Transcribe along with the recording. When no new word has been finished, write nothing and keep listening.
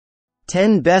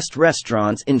10 Best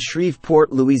Restaurants in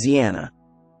Shreveport, Louisiana.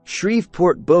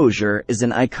 Shreveport-Bossier is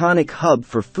an iconic hub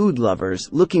for food lovers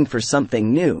looking for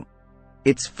something new.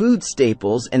 Its food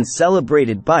staples and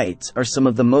celebrated bites are some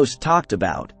of the most talked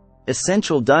about,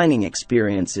 essential dining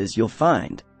experiences you'll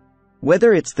find.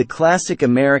 Whether it's the classic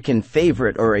American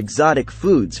favorite or exotic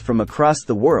foods from across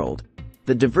the world,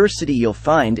 the diversity you'll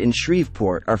find in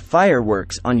Shreveport are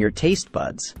fireworks on your taste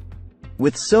buds.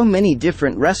 With so many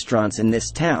different restaurants in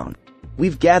this town,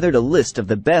 we've gathered a list of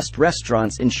the best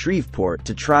restaurants in Shreveport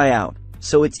to try out,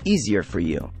 so it's easier for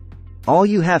you. All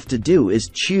you have to do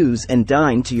is choose and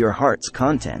dine to your heart's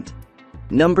content.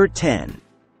 Number 10.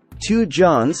 2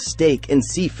 John's Steak and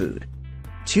Seafood.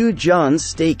 2 John's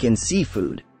Steak and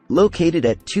Seafood, located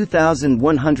at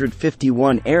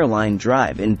 2151 Airline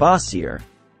Drive in Bossier,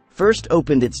 first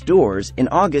opened its doors in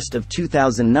August of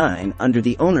 2009 under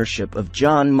the ownership of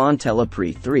John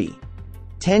Montelapre III.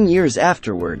 10 years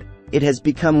afterward, it has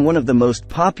become one of the most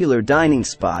popular dining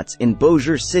spots in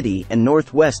Bossier City and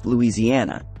northwest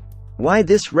Louisiana. Why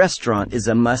this restaurant is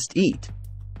a must-eat.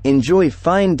 Enjoy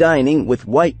fine dining with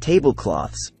white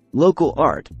tablecloths, local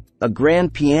art, a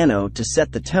grand piano to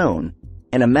set the tone,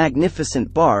 and a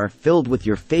magnificent bar filled with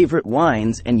your favorite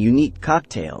wines and unique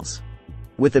cocktails.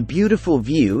 With a beautiful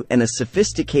view and a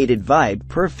sophisticated vibe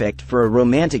perfect for a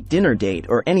romantic dinner date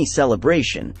or any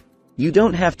celebration, you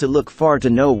don't have to look far to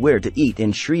know where to eat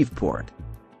in Shreveport.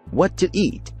 What to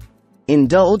eat?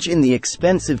 Indulge in the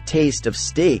expensive taste of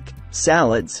steak,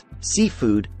 salads,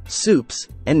 seafood, soups,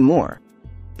 and more.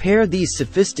 Pair these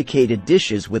sophisticated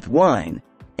dishes with wine,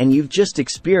 and you've just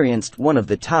experienced one of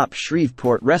the top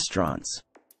Shreveport restaurants.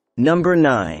 Number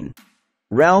 9.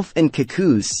 Ralph and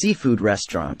Cuckoo's Seafood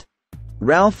Restaurant.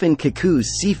 Ralph and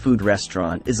Cuckoo's Seafood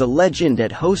Restaurant is a legend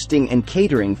at hosting and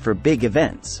catering for big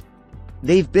events.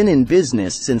 They've been in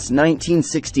business since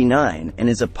 1969 and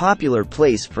is a popular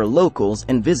place for locals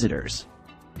and visitors.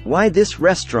 Why this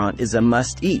restaurant is a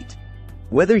must-eat.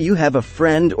 Whether you have a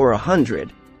friend or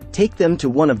 100, take them to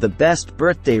one of the best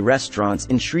birthday restaurants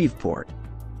in Shreveport.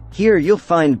 Here you'll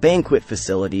find banquet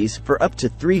facilities for up to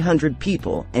 300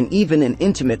 people and even an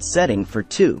intimate setting for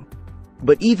 2.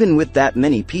 But even with that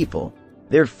many people,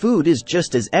 their food is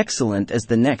just as excellent as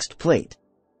the next plate.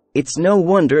 It's no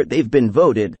wonder they've been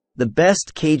voted the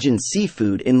best Cajun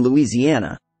seafood in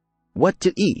Louisiana. What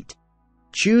to eat?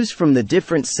 Choose from the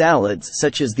different salads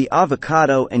such as the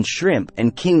avocado and shrimp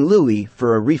and King Louis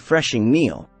for a refreshing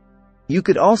meal. You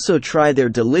could also try their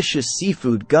delicious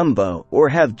seafood gumbo or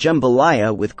have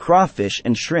jambalaya with crawfish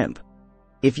and shrimp.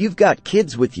 If you've got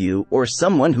kids with you or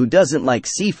someone who doesn't like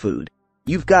seafood,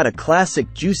 you've got a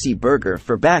classic juicy burger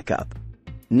for backup.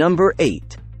 Number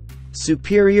 8.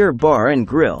 Superior Bar and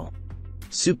Grill.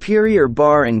 Superior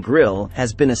Bar and Grill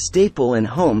has been a staple and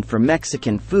home for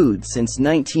Mexican food since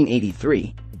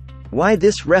 1983. Why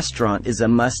this restaurant is a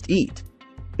must-eat.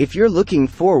 If you're looking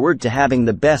forward to having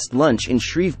the best lunch in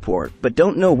Shreveport but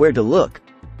don't know where to look,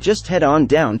 just head on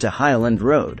down to Highland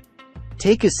Road.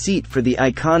 Take a seat for the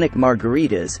iconic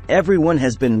margaritas everyone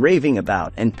has been raving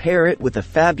about and pair it with a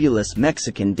fabulous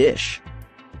Mexican dish.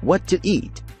 What to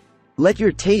eat? Let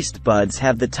your taste buds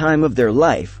have the time of their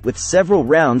life with several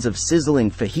rounds of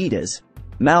sizzling fajitas,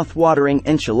 mouth-watering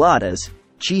enchiladas,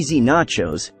 cheesy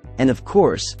nachos, and of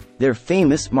course, their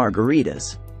famous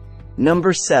margaritas.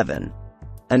 Number 7.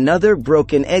 Another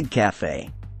Broken Egg Cafe.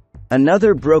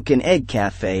 Another Broken Egg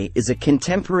Cafe is a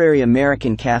contemporary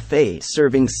American cafe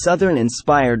serving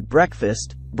Southern-inspired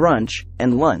breakfast, brunch,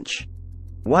 and lunch.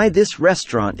 Why this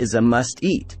restaurant is a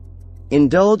must-eat.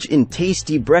 Indulge in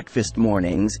tasty breakfast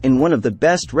mornings in one of the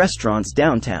best restaurants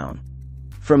downtown.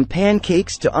 From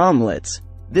pancakes to omelets,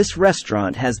 this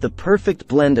restaurant has the perfect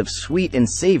blend of sweet and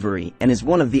savory and is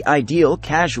one of the ideal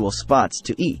casual spots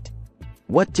to eat.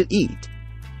 What to eat?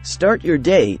 Start your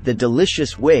day the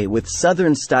delicious way with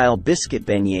Southern-style biscuit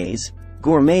beignets,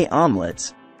 gourmet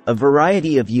omelets, a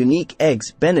variety of unique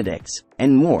eggs benedicts,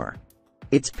 and more.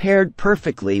 It's paired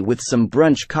perfectly with some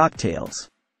brunch cocktails.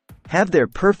 Have their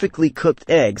perfectly cooked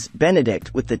eggs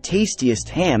benedict with the tastiest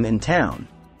ham in town.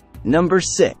 Number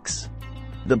 6.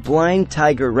 The Blind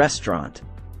Tiger Restaurant.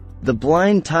 The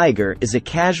Blind Tiger is a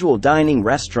casual dining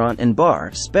restaurant and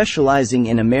bar specializing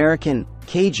in American,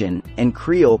 Cajun, and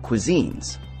Creole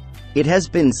cuisines. It has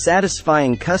been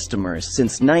satisfying customers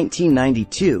since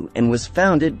 1992 and was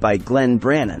founded by Glenn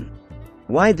Brannon.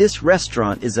 Why this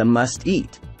restaurant is a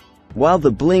must-eat. While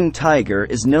the Blind Tiger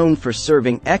is known for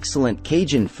serving excellent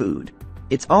Cajun food,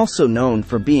 it's also known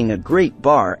for being a great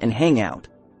bar and hangout.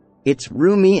 It's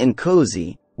roomy and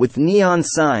cozy, with neon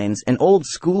signs and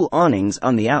old-school awnings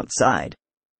on the outside.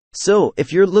 So,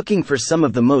 if you're looking for some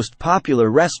of the most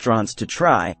popular restaurants to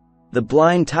try, the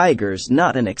Blind Tiger's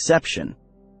not an exception.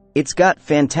 It's got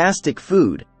fantastic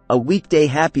food, a weekday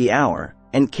happy hour,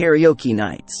 and karaoke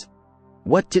nights.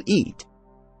 What to eat?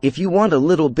 If you want a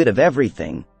little bit of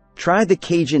everything, try the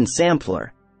Cajun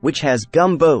Sampler, which has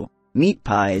gumbo, meat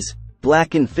pies,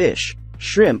 blackened fish,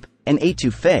 shrimp, and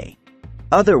etouffee.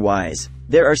 Otherwise,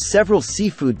 there are several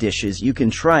seafood dishes you can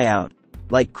try out,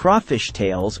 like crawfish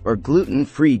tails or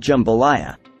gluten-free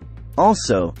jambalaya.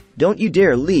 Also, don't you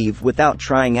dare leave without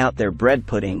trying out their bread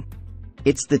pudding.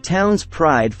 It's the town's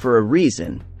pride for a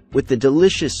reason, with the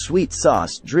delicious sweet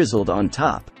sauce drizzled on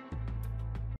top.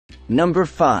 Number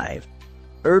 5.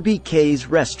 Irby K's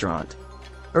Restaurant.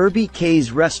 Irby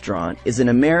K's Restaurant is an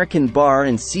American bar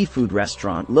and seafood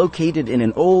restaurant located in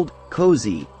an old,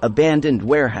 cozy, abandoned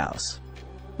warehouse.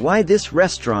 Why this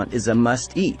restaurant is a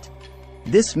must-eat?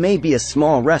 This may be a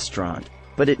small restaurant,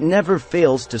 but it never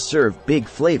fails to serve big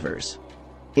flavors.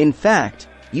 In fact,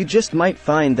 you just might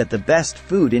find that the best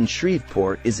food in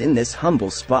Shreveport is in this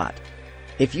humble spot.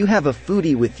 If you have a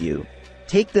foodie with you,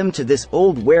 take them to this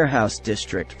old warehouse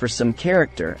district for some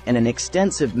character and an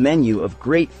extensive menu of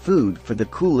great food for the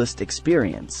coolest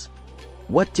experience.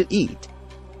 What to eat?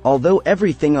 Although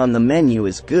everything on the menu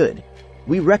is good,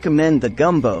 we recommend the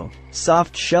gumbo,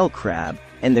 soft shell crab,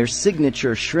 and their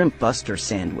signature shrimp buster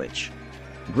sandwich.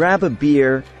 Grab a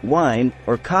beer, wine,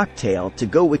 or cocktail to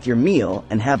go with your meal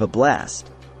and have a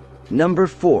blast. Number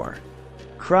 4.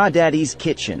 Crawdaddy's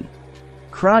Kitchen.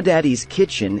 Crawdaddy's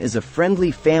Kitchen is a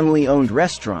friendly family-owned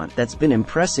restaurant that's been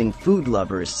impressing food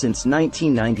lovers since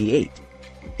 1998.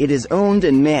 It is owned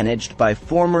and managed by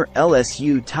former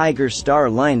LSU Tiger star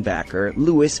linebacker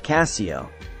Louis Cascio.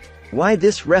 Why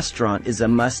this restaurant is a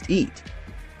must-eat?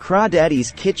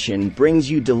 Crawdaddy's Kitchen brings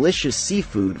you delicious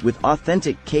seafood with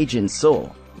authentic Cajun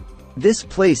soul. This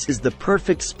place is the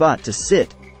perfect spot to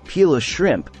sit, peel a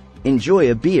shrimp,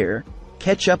 enjoy a beer,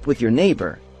 catch up with your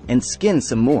neighbor, and skin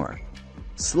some more.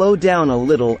 Slow down a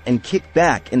little and kick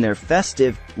back in their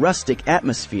festive, rustic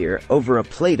atmosphere over a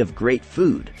plate of great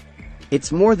food.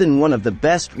 It's more than one of the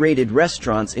best-rated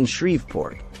restaurants in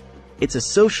Shreveport. It's a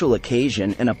social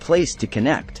occasion and a place to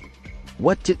connect.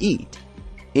 What to eat?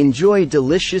 Enjoy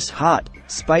delicious hot,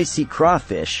 spicy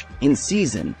crawfish, in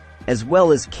season, as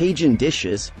well as Cajun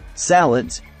dishes,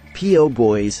 salads, po'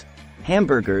 boys,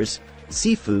 hamburgers,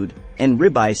 seafood, and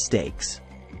ribeye steaks.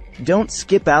 Don't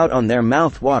skip out on their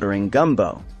mouth-watering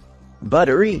gumbo.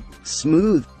 Buttery,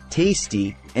 smooth,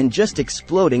 tasty, and just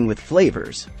exploding with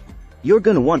flavors. You're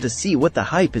gonna want to see what the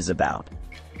hype is about.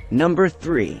 Number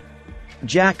 3.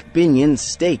 Jack Binion's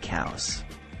Steakhouse.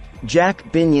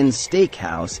 Jack Binion's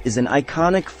Steakhouse is an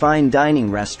iconic fine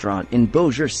dining restaurant in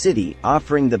Bossier City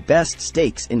offering the best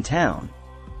steaks in town.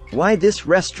 Why this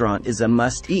restaurant is a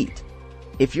must-eat?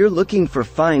 If you're looking for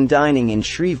fine dining in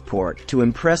Shreveport to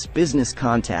impress business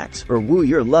contacts or woo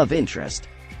your love interest,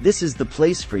 this is the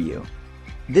place for you.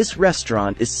 This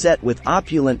restaurant is set with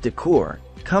opulent decor,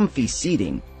 comfy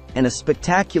seating, and a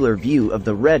spectacular view of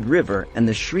the Red River and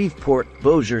the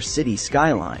Shreveport-Bossier city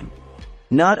skyline.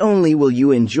 Not only will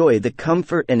you enjoy the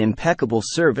comfort and impeccable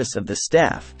service of the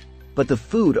staff, but the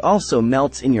food also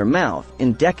melts in your mouth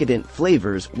in decadent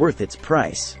flavors worth its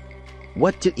price.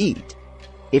 What to eat?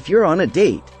 If you're on a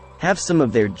date, have some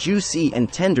of their juicy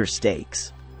and tender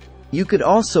steaks. You could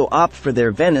also opt for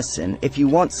their venison if you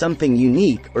want something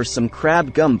unique or some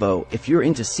crab gumbo if you're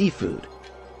into seafood.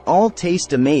 All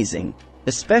taste amazing,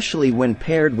 especially when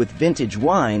paired with vintage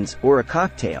wines or a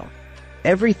cocktail.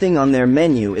 Everything on their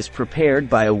menu is prepared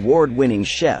by award-winning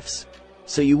chefs,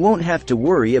 so you won't have to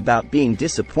worry about being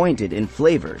disappointed in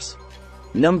flavors.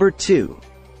 Number 2.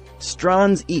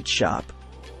 Strawn's Eat Shop.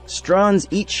 Strawn's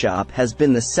Eat Shop has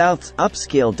been the South's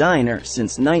upscale diner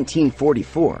since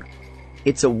 1944.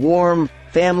 It's a warm,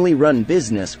 family-run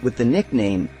business with the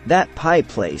nickname, That Pie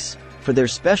Place, for their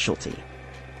specialty.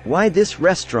 Why this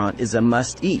restaurant is a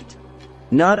must-eat?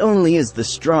 Not only is the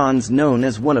Strawn's known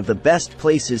as one of the best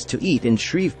places to eat in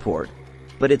Shreveport,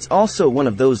 but it's also one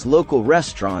of those local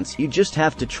restaurants you just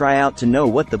have to try out to know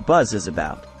what the buzz is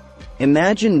about.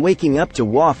 Imagine waking up to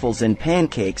waffles and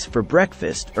pancakes for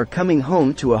breakfast or coming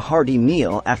home to a hearty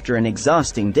meal after an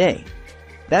exhausting day.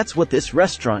 That's what this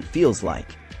restaurant feels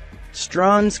like.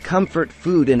 Strawn's comfort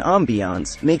food and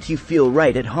ambiance make you feel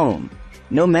right at home,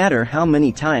 no matter how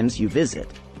many times you visit.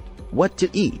 What to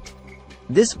eat?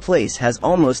 This place has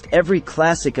almost every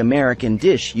classic American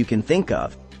dish you can think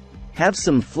of. Have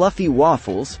some fluffy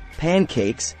waffles,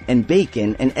 pancakes, and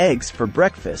bacon and eggs for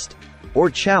breakfast, or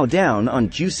chow down on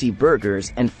juicy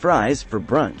burgers and fries for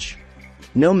brunch.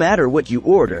 No matter what you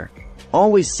order,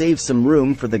 always save some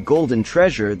room for the golden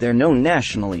treasure they're known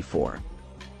nationally for.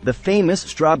 The famous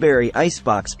strawberry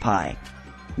icebox pie.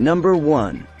 Number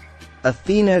 1.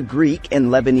 Athena Greek and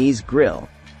Lebanese Grill.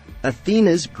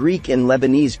 Athena's Greek and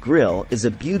Lebanese Grill is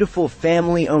a beautiful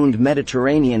family-owned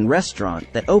Mediterranean restaurant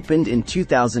that opened in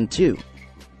 2002.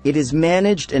 It is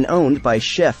managed and owned by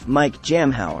chef Mike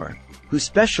Jamhauer, who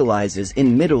specializes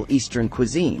in Middle Eastern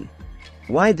cuisine.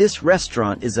 Why this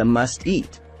restaurant is a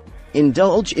must-eat.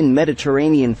 Indulge in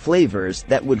Mediterranean flavors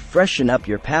that would freshen up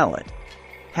your palate.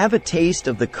 Have a taste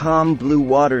of the calm blue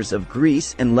waters of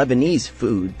Greece and Lebanese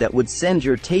food that would send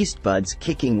your taste buds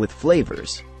kicking with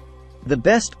flavors. The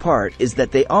best part is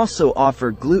that they also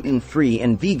offer gluten-free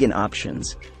and vegan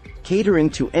options, catering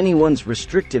to anyone's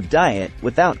restrictive diet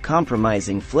without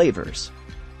compromising flavors.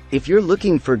 If you're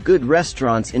looking for good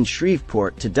restaurants in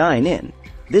Shreveport to dine in,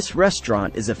 this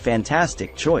restaurant is a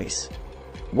fantastic choice.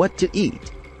 What to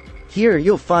eat? Here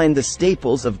you'll find the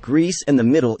staples of Greece and the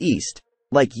Middle East,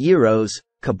 like gyros,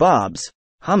 kebabs,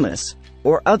 hummus,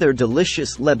 or other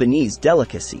delicious Lebanese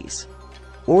delicacies.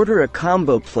 Order a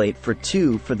combo plate for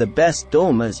 2 for the best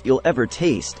dolmas you'll ever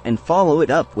taste and follow it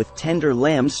up with tender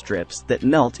lamb strips that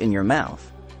melt in your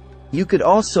mouth. You could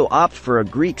also opt for a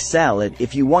Greek salad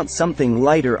if you want something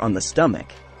lighter on the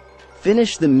stomach.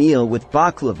 Finish the meal with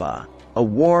baklava, a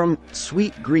warm,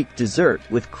 sweet Greek dessert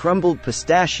with crumbled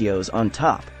pistachios on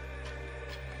top.